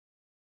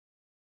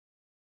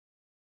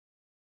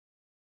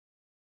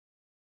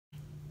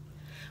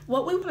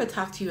What we want to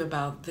talk to you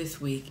about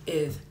this week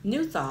is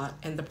new thought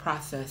and the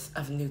process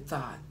of new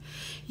thought.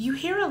 You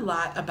hear a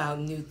lot about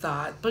new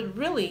thought, but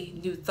really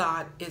new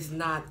thought is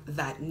not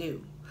that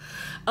new.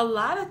 A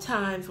lot of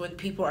times when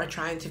people are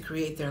trying to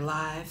create their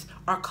lives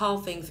or call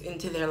things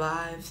into their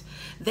lives,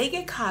 they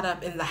get caught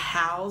up in the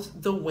hows,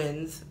 the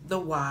whens, the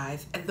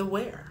whys, and the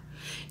where.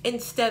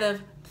 Instead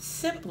of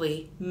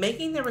simply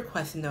making the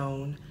request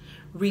known,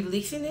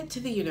 releasing it to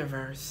the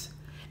universe,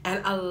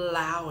 and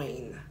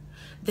allowing,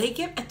 they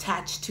get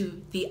attached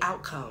to the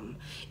outcome.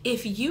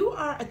 If you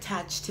are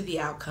attached to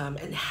the outcome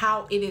and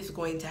how it is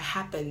going to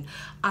happen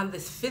on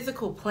this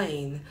physical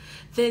plane,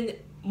 then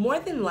more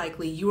than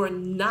likely you are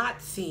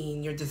not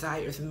seeing your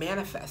desires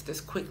manifest as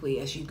quickly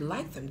as you'd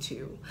like them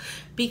to,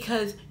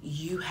 because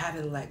you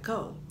haven't let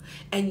go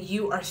and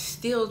you are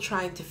still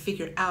trying to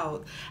figure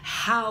out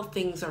how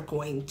things are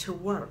going to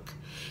work.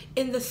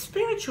 In the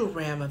spiritual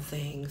realm of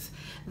things,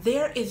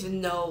 there is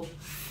no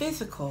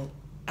physical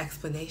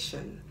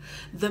explanation.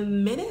 The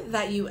minute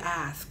that you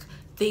ask,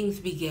 things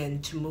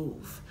begin to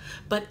move.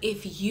 But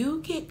if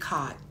you get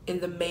caught in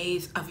the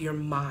maze of your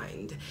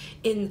mind,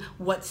 in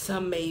what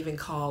some may even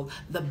call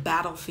the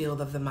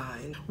battlefield of the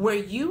mind, where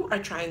you are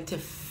trying to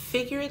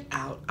figure it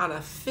out on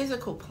a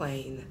physical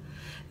plane,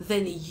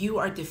 then you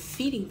are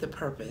defeating the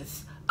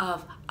purpose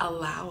of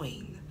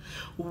allowing.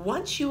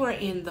 Once you are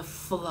in the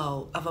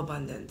flow of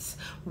abundance,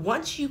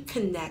 once you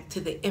connect to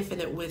the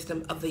infinite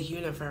wisdom of the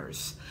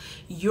universe,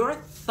 your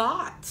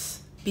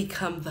thoughts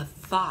become the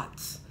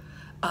thoughts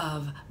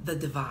of the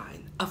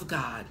divine, of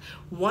God.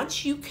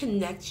 Once you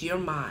connect your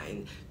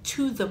mind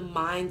to the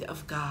mind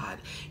of God,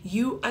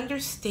 you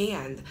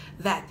understand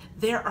that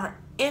there are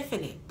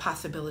infinite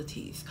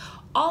possibilities.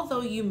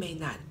 Although you may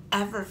not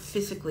ever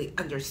physically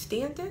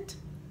understand it,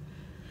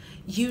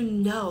 you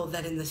know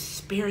that in the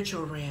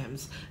spiritual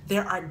realms,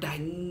 there are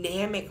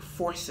dynamic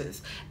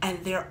forces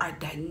and there are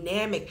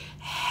dynamic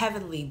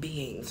heavenly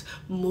beings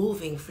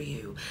moving for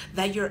you,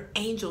 that your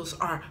angels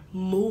are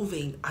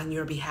moving on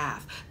your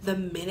behalf the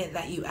minute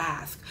that you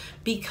ask,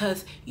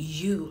 because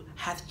you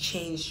have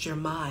changed your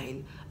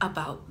mind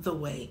about the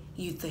way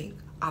you think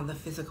on the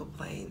physical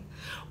plane.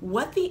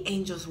 What the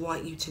angels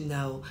want you to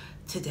know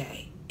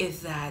today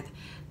is that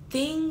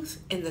things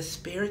in the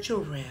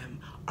spiritual realm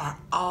are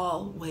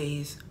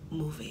always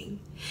moving.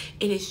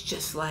 It is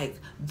just like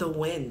the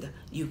wind.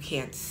 You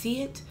can't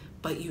see it,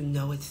 but you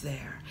know it's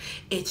there.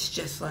 It's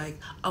just like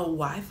a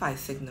Wi-Fi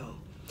signal.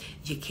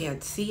 You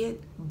can't see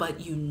it, but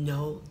you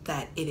know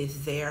that it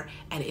is there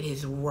and it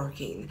is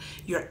working.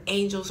 Your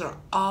angels are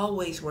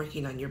always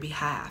working on your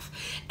behalf.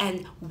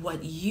 And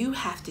what you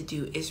have to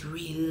do is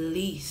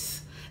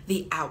release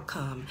the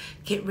outcome.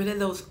 Get rid of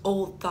those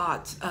old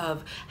thoughts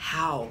of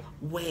how,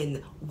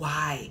 when,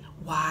 why,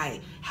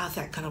 how's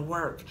that gonna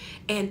work?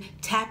 And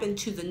tap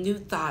into the new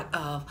thought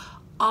of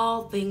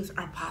all things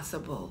are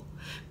possible,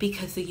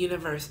 because the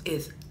universe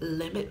is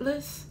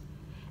limitless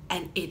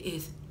and it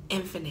is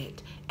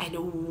infinite.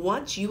 And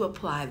once you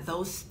apply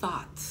those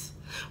thoughts,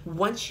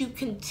 once you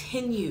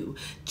continue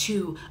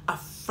to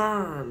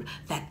affirm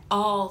that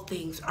all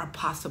things are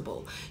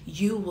possible,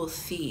 you will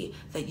see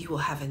that you will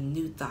have a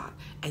new thought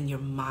and your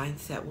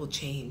mindset will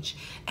change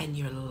and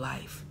your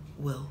life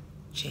will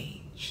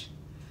change.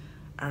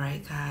 All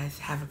right, guys,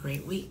 have a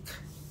great week.